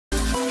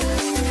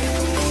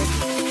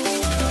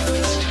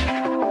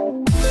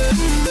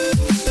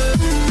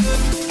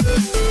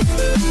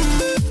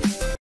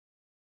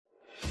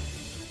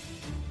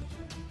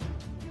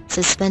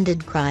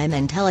Suspended crime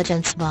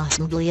intelligence boss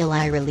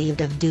Mdluli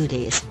relieved of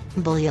duties.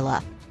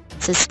 Mbalula.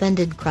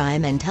 Suspended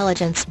crime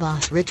intelligence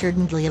boss Richard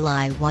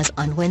Mdluli was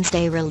on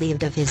Wednesday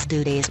relieved of his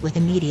duties with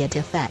immediate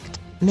effect,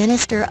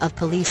 Minister of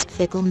Police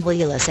Fikile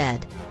Mbalula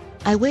said.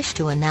 I wish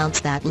to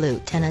announce that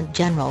Lieutenant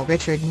General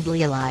Richard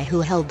Mdluli,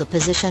 who held the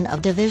position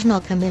of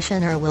Divisional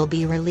Commissioner, will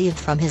be relieved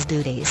from his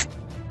duties.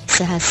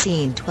 SA has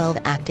seen 12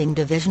 acting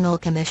Divisional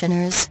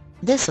Commissioners.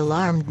 This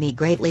alarmed me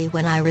greatly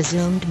when I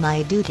resumed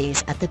my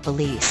duties at the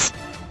police.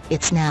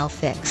 It's now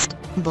fixed,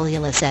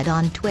 Mbalula said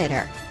on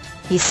Twitter.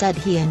 He said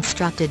he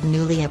instructed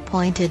newly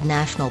appointed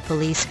National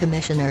Police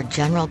Commissioner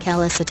General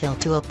Khehla Sitole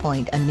to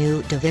appoint a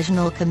new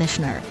Divisional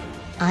Commissioner.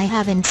 I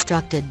have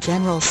instructed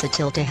General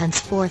Sitole to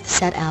henceforth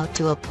set out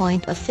to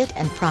appoint a fit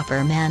and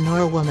proper man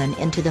or woman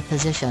into the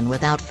position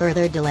without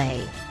further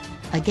delay.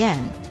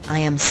 Again, I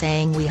am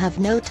saying we have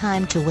no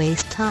time to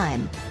waste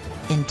time.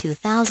 In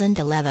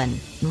 2011,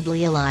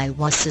 Mdluli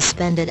was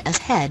suspended as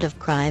head of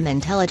crime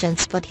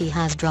intelligence, but he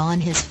has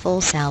drawn his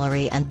full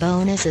salary and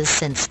bonuses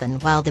since then,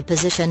 while the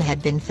position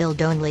had been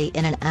filled only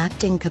in an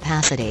acting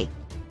capacity.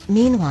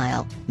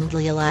 Meanwhile,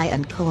 Mdluli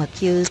and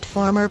co-accused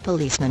former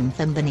policeman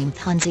Thembani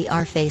Mthunzi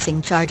are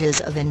facing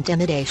charges of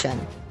intimidation,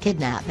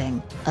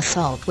 kidnapping,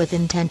 assault with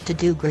intent to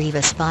do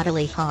grievous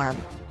bodily harm,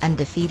 and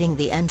defeating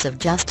the ends of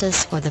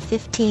justice for the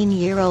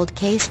 15-year-old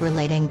case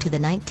relating to the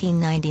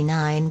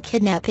 1999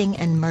 kidnapping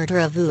and murder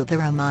of Upa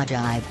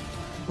Ramajib.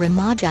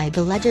 Ramajib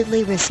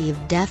allegedly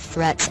received death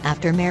threats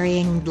after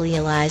marrying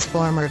Mdluli's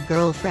former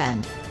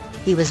girlfriend.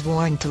 He was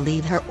warned to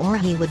leave her or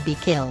he would be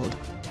killed.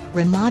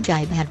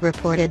 Ramajib had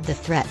reported the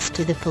threats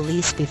to the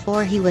police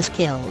before he was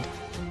killed.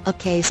 A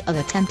case of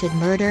attempted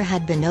murder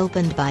had been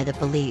opened by the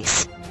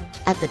police.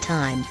 At the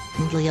time,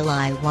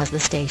 Mdluli was the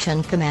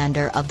station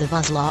commander of the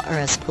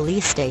Vaslaueris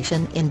police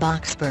station in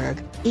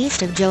Boksburg,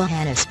 east of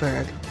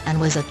Johannesburg,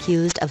 and was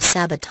accused of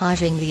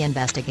sabotaging the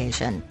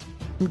investigation.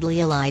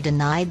 Mdluli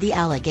denied the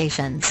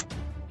allegations.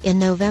 In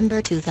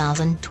November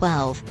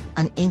 2012,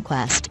 an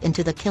inquest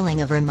into the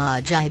killing of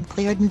Ramajib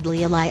cleared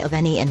Mdluli of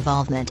any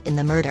involvement in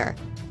the murder.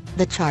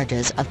 The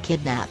charges of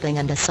kidnapping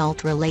and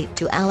assault relate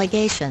to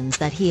allegations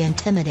that he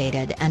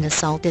intimidated and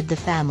assaulted the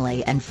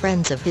family and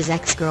friends of his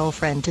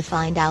ex-girlfriend to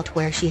find out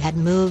where she had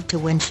moved to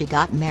when she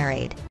got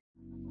married.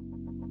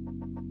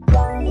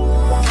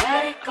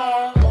 Let it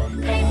go.